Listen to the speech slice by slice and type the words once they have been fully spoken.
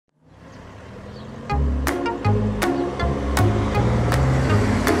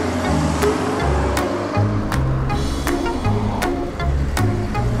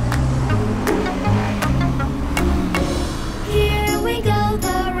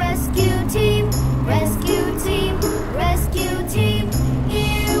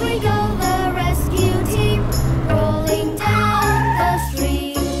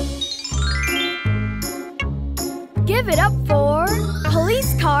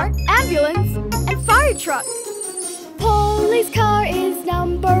car, ambulance, and fire truck. Police car is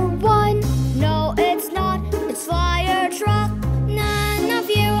number 1. No, it's not. It's fire truck. None of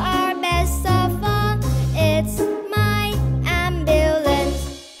you are best of all. It's my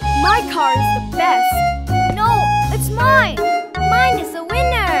ambulance. My car is the best. No, it's mine. Mine is the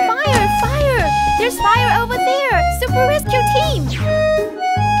winner. Fire, fire! There's fire over there. Super rescue team.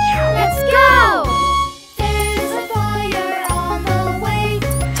 Let's go! There's a fire on the way.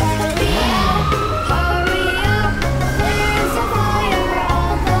 Hurry up, hurry up. There's a fire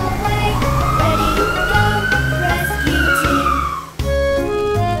on the way. Ready to go, rescue team.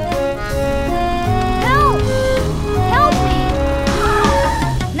 Help! Help me!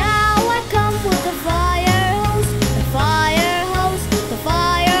 Now I come with the fire hose. The fire hose, the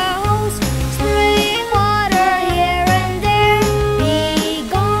fire hose. Spraying water here and there. Be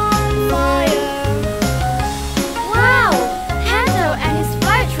gone, fire. Wow! Hansel and his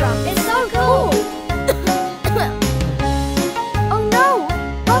fire truck is so cool. Oh no!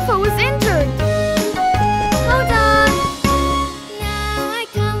 Wolfoo is injured. Hold on. Now I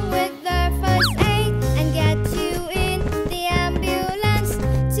come with the first aid and get you in the ambulance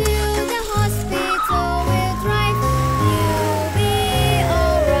to the hospital. We'll drive. You'll be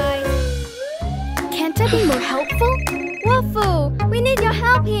alright. Can't I be more helpful? Wolfoo, we need your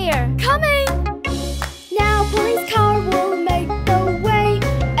help here. Coming! Now police car will make the way.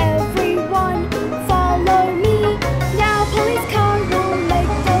 Everyone follow me. Now police car will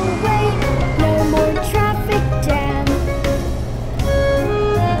make the way. No more traffic jam.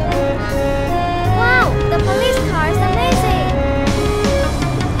 Wow, the police car is amazing.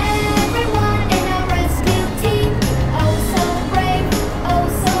 Everyone in our rescue team, oh so brave, oh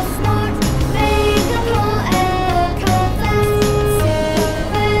so smart. Make a call and look how fast.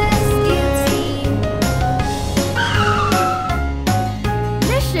 Rescue team.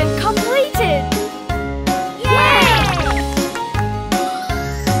 Mission completed! Yay!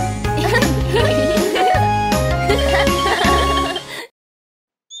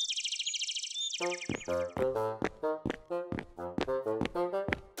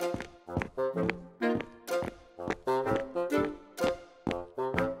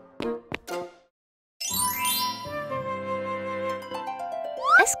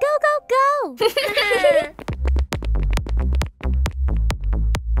 Let's go, go, go!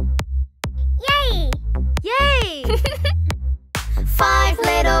 Yay! Yay! 5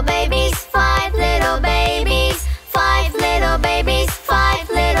 little babies, 5 little babies, 5 little babies, 5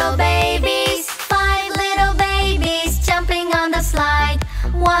 little babies, 5 little babies jumping on the slide.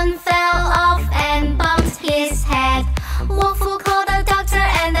 One fell off and bumped his head. Wolfoo called the doctor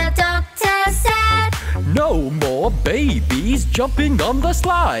and the doctor said, No more babies jumping on the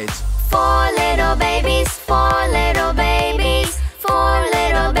slides. 4 little babies, 4 little babies, 4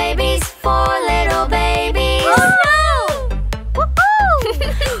 little babies, 4 little babies. Oh no!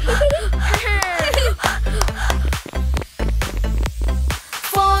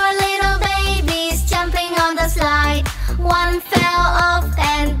 Four little babies jumping on the slide. One fell off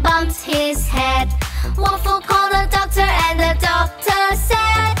and bumped his head. Wolfoo called the doctor and the doctor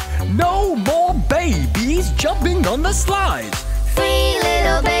said, No more babies jumping on the slides. 3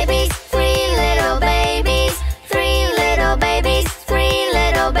 little babies, 3 little babies, 3 little babies, 3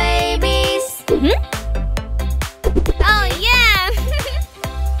 little babies. Oh yeah!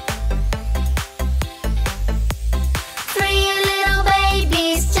 3 little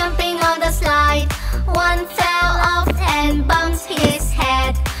babies jumping on the slide. One fell off and bumped his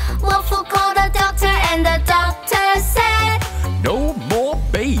head. Wolfoo called the doctor and the doctor said, No more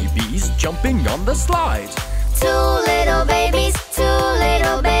babies jumping on the slides. 2 little babies, 2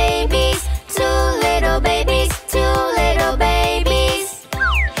 little babies, 2 little babies, 2 little babies.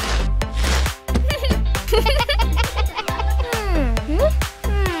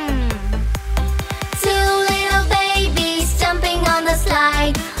 2 little babies jumping on the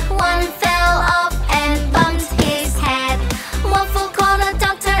slide. One fell off and bumped his head. Wolfoo called the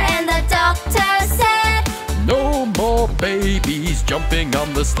doctor and the doctor said, No more babies jumping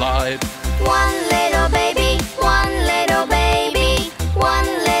on the slide. 1 little baby, 1 little baby, 1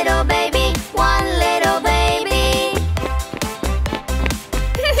 little baby, 1 little baby.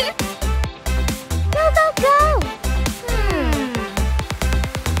 Go, go, go!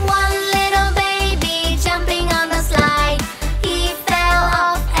 1 little baby jumping on the slide. He fell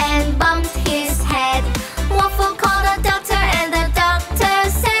off and bumped his head. Wolfoo called the doctor and the doctor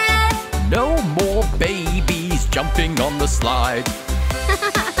said, No more babies jumping on the slide.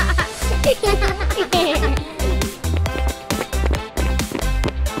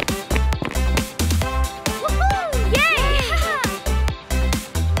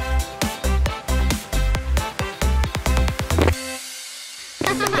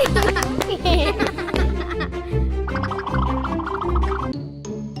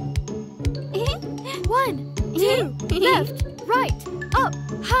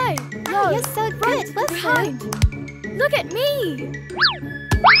 Hi. Oh, you're so good, Wolfoo. Behind. Look at me.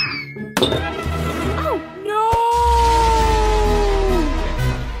 Oh, no.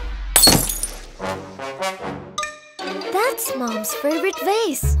 That's Mom's favorite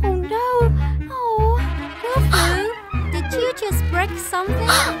vase. Oh, no. Oh. Wolfoo, did you just break something?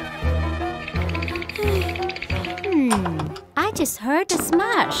 I just heard a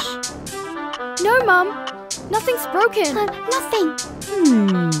smash. No, Mom. Nothing's broken. Nothing.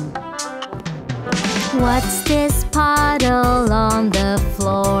 What's this puddle on the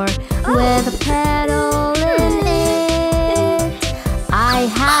floor with a petal in it? I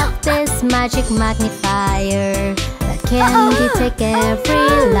have this magic magnifier that can detect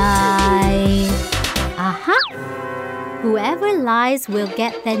every lie. Whoever lies will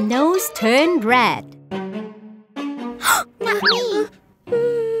get their nose turned red. Not me.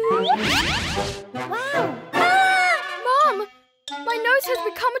 Wow. Mom, my nose has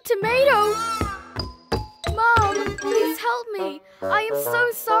become a tomato. Mom, please help me. I am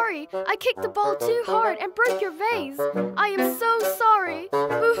so sorry. I kicked the ball too hard and broke your vase. I am so sorry.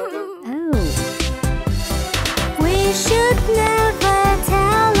 We should never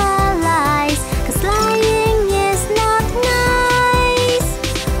tell our lies, 'cause lying is not nice.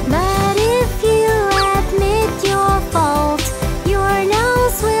 But if you admit your fault, your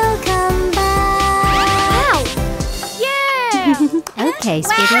nose will come back. Ow! Yeah! Okay,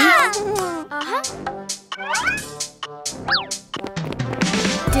 sweetie.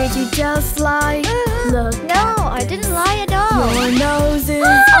 Did you just lie? Look. No, I didn't lie at all. Your nose is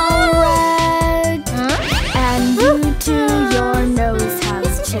all red. And you too, your nose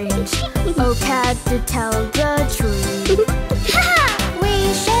has changed. Oh, cat, to tell the truth.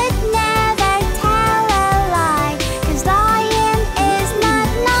 We should never tell a lie, 'cause lying is not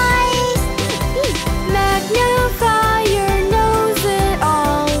nice. Magnifier knows it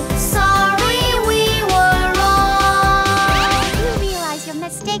all. Sorry, we were wrong. You realize your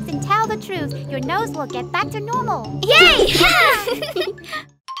mistakes and tell the truth. Your nose will get back to normal. Yay!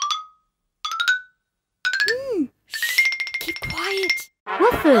 Keep quiet.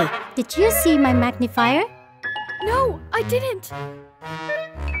 Wolfoo, did you see my magnifier? No, I didn't.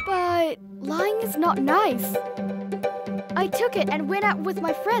 But lying is not nice. I took it and went out with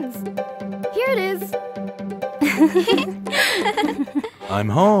my friends. Here it is. I'm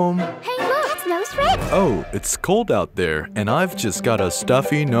home. Hey, look. That's nose red. Oh, it's cold out there, and I've just got a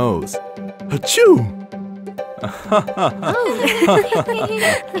stuffy nose. Achoo!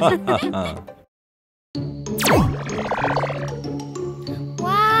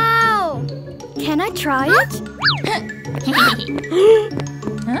 Wow. Can I try it?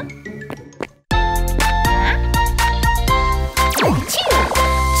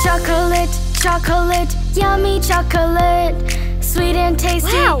 Chocolate, chocolate, yummy chocolate, sweet and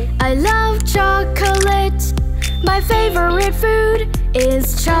tasty. Wow. I love chocolate. My favorite food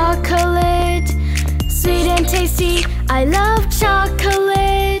is chocolate. Sweet and tasty, I love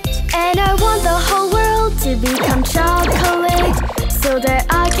chocolate. And I want the whole world to become chocolate, so that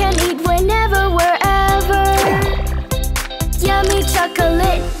I can eat whenever, wherever. Yummy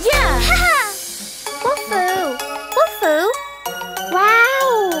chocolate, yeah! Wolfoo! Wolfoo! Wow!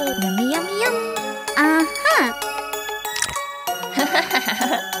 Yummy, yummy, yum!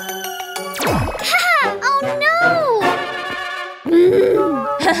 Oh no!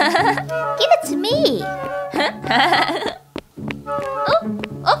 Give it to me!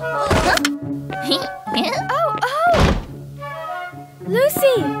 Oh!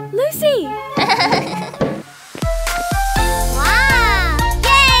 Lucy! Lucy! Wow!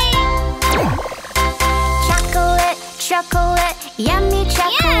 Yay! Chocolate, chocolate, yummy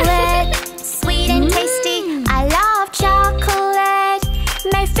chocolate. Sweet and tasty, I love chocolate.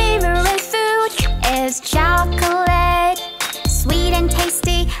 My favorite food is chocolate. Sweet and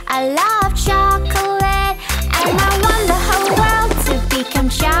tasty, I love chocolate. And I want the whole world to become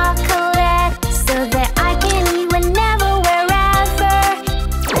chocolate, so that I can eat whenever, wherever.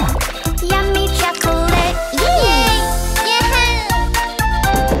 Yummy chocolate, yay!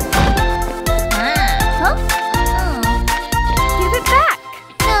 Give it back!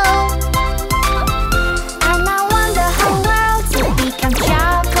 No. And I want the whole world to become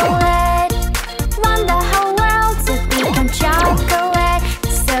chocolate. Want the whole world to become chocolate,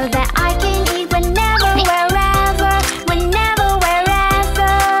 so that I can eat whenever, wherever, whenever,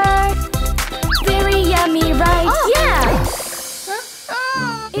 wherever. Very yummy, right? Yeah!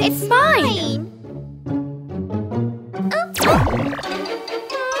 It's mine!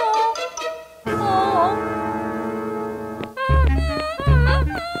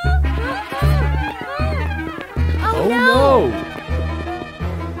 Oh no!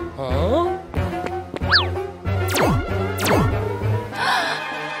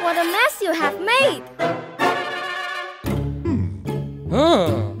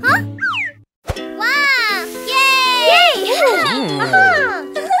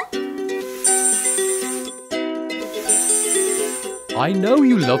 I know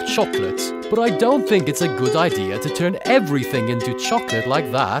you love chocolates, but I don't think it's a good idea to turn everything into chocolate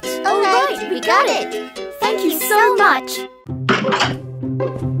like that. All right, we got it. Thank you so much.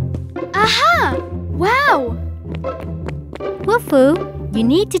 Aha! Wow! Wolfoo, you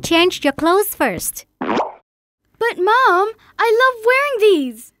need to change your clothes first. But Mom, I love wearing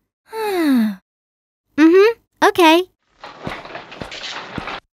these. Okay.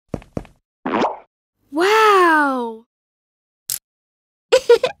 Wow!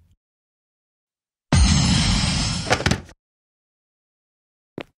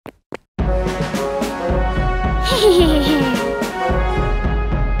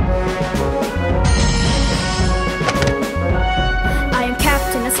 I am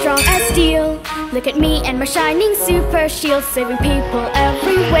Captain as strong as steel. Look at me and my shining super shield, saving people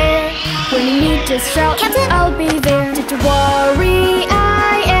everywhere. When you need to shout, Captain, I'll be there. Don't worry,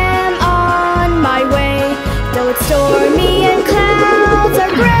 I am on my way. Though it's stormy and clouds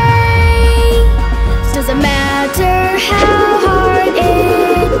are gray, doesn't matter how hard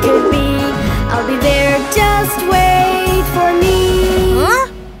it could be, I'll be there, just wait for me. Huh?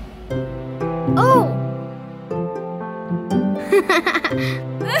 Oh!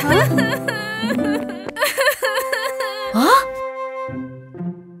 Huh?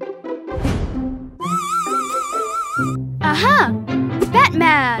 Aha!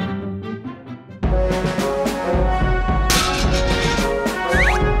 Batman!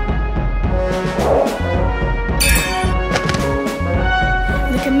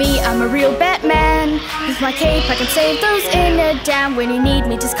 Look at me, I'm a real Batman. With my cape I can save those in a dam. When you need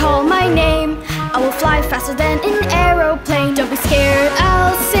me, just call my name. I will fly faster than an aeroplane. Don't be scared,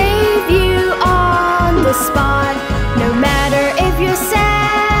 I'll save you on the spot. No matter if you're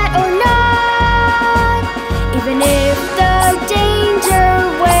sad or not, even if the danger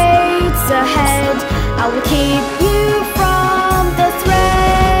waits ahead, I will keep you from the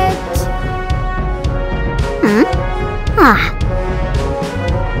threat.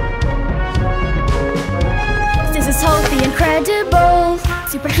 This is Hulk the Incredible,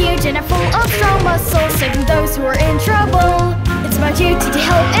 super huge and full of strong muscles, saving those who are in trouble. It's my duty to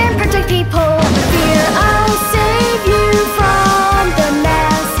help and protect people. No fear, I'll save you from the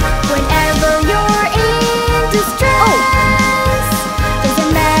mess whenever you're in distress.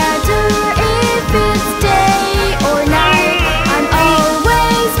 Doesn't matter if it's day or night, I'm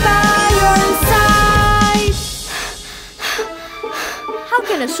always by your side. How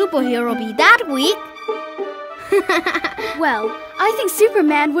can a superhero be that weak? Well, I think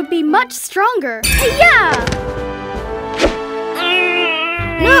Superman would be much stronger. Hey-ya!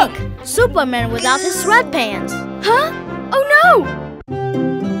 Look! Superman without his sweatpants. Huh? Oh no!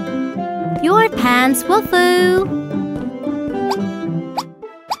 Your pants, Wolfoo.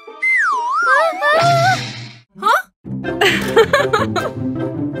 Huh?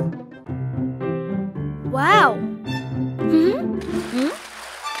 Wow.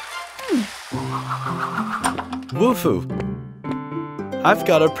 Wolfoo, I've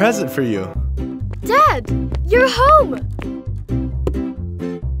got a present for you. Dad, you're home!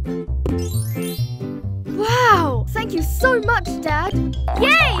 Wow! Thank you so much, Dad!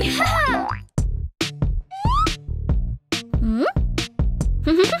 Yay! Huh?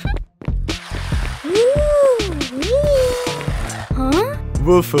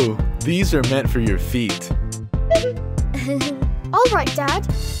 Wolfoo, these are meant for your feet. All right, Dad.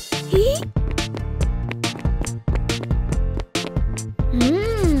 Hee?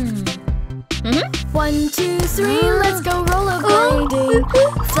 1, 2, 3, let's go rollerblading.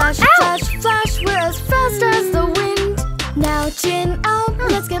 Flash, flash, flash, we're as fast as the wind. Now chin out,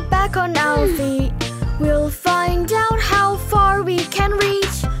 let's get back on our feet. We'll find out how far we can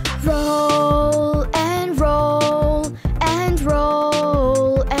reach. Roll and roll and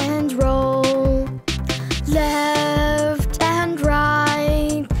roll and roll. Left and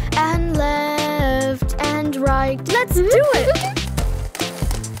right and left and right. Let's do it!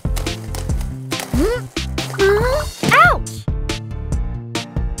 Ouch!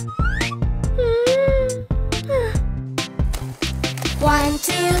 1, 2,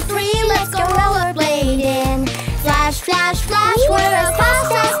 3, let's go rollerblading. Flash, flash, flash, we're as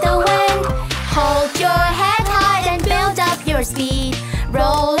fast as the wind. Hold your head high and build up your speed.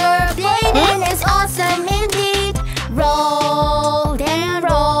 Rollerblading is awesome indeed. Roll and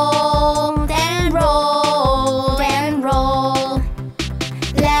roll and roll and roll.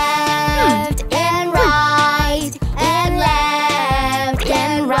 Left and right and left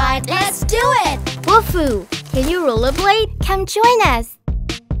and right. Let's do it! Wolfoo, can you rollerblade? Come join us.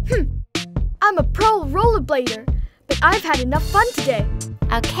 I'm a pro rollerblader, but I've had enough fun today.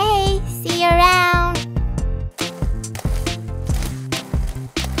 Okay, see you around.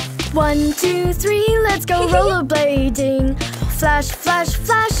 1, 2, 3, let's go rollerblading. Flash, flash,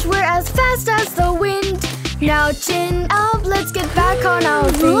 flash, we're as fast as the wind. Now chin up, let's get back on our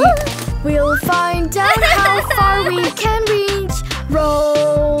feet. We'll find out how far we can reach.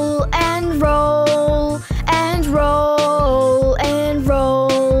 Roll and roll and roll and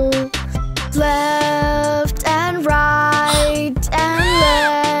roll. Left and right and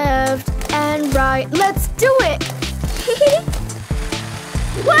left and right. Let's do it!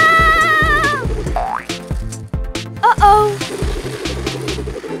 Wow! Uh-oh!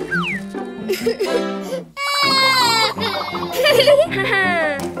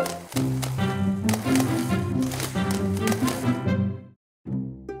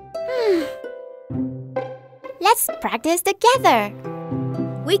 Let's practice together.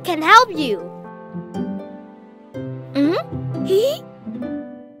 We can help you. Hee?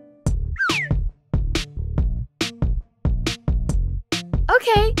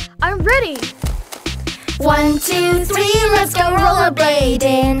 Okay, I'm ready. 1, 2, 3, let's go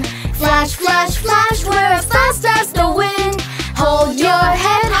rollerblading. Flash, flash, flash, we're as fast as the wind. Hold your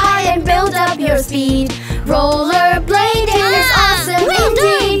head high and build up your speed. Rollerblading is awesome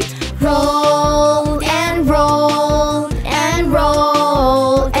indeed. Roll and roll and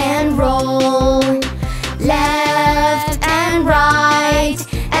roll and roll. Left and right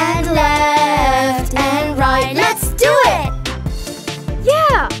and left and right. Let's do it!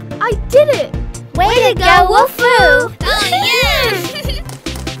 Yeah, I did it! Way to go, Wolfoo! Oh, yeah!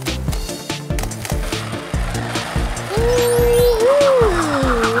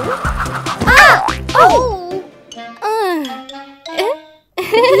 Ah! Oh!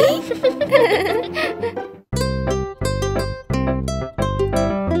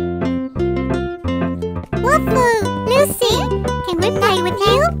 Wolfoo, Lucy, can we play with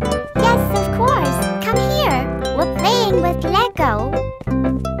you? Yes, of course. Come here. We're playing with Lego.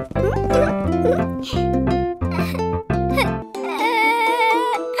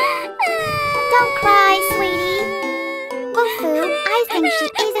 Don't cry, sweetie. Wolfoo, I think she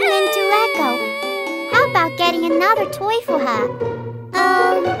isn't into Lego. How about getting another toy for her?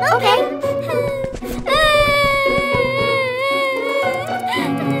 Okay.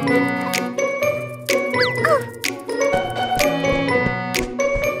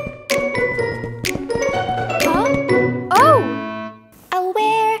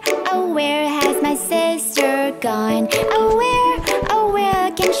 Oh, where has my sister gone? Oh,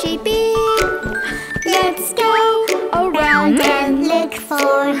 where can she be? Let's go around and look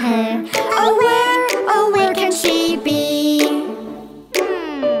for her. Oh, where can she be?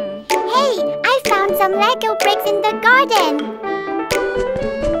 Hey, I found some Lego bricks in the garden.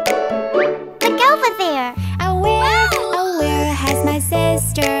 Look over there. Oh, where has my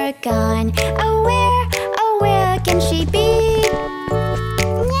sister gone? Oh, where can she be?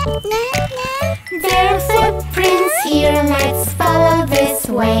 There are footprints here, let's follow this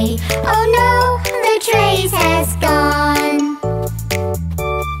way. Oh no, the trace has gone.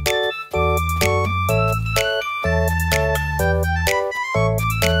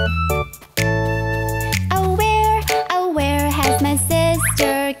 Oh, where has my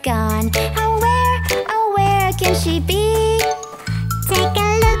sister gone? Oh, where can she be? Take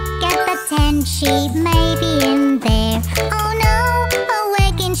a look at the tent, she may be in there. Oh no,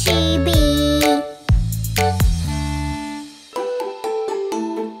 where can she be?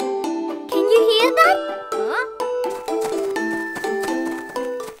 Can you hear that?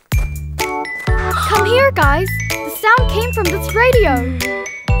 Come here, guys. The sound came from this radio.